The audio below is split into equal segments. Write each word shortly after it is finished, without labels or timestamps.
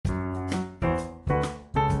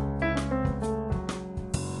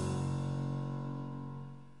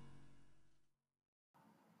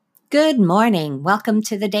Good morning. Welcome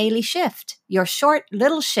to the Daily Shift, your short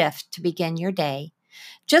little shift to begin your day.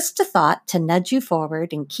 Just a thought to nudge you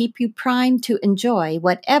forward and keep you primed to enjoy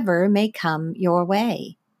whatever may come your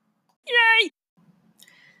way. Yay!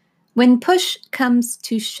 When push comes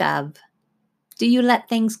to shove, do you let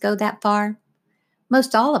things go that far?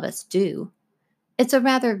 Most all of us do. It's a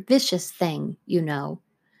rather vicious thing, you know.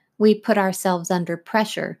 We put ourselves under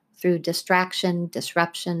pressure through distraction,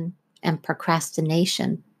 disruption, and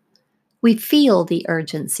procrastination. We feel the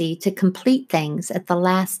urgency to complete things at the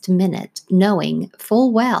last minute, knowing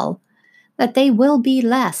full well that they will be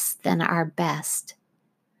less than our best.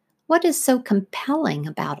 What is so compelling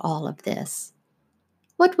about all of this?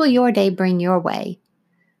 What will your day bring your way?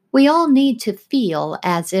 We all need to feel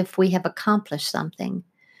as if we have accomplished something.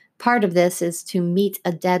 Part of this is to meet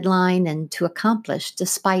a deadline and to accomplish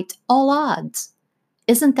despite all odds.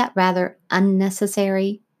 Isn't that rather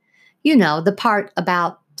unnecessary? You know, the part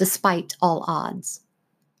about despite all odds.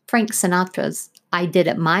 Frank Sinatra's I Did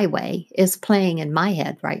It My Way is playing in my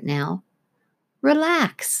head right now.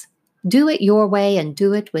 Relax. Do it your way and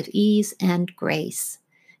do it with ease and grace.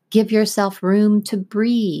 Give yourself room to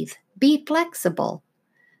breathe. Be flexible.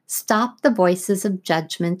 Stop the voices of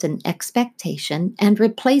judgment and expectation and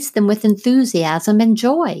replace them with enthusiasm and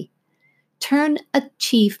joy. Turn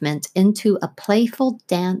achievement into a playful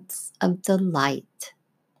dance of delight.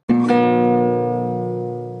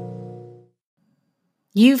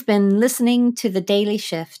 You've been listening to The Daily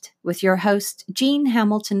Shift with your host, Jean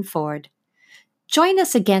Hamilton Ford. Join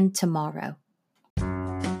us again tomorrow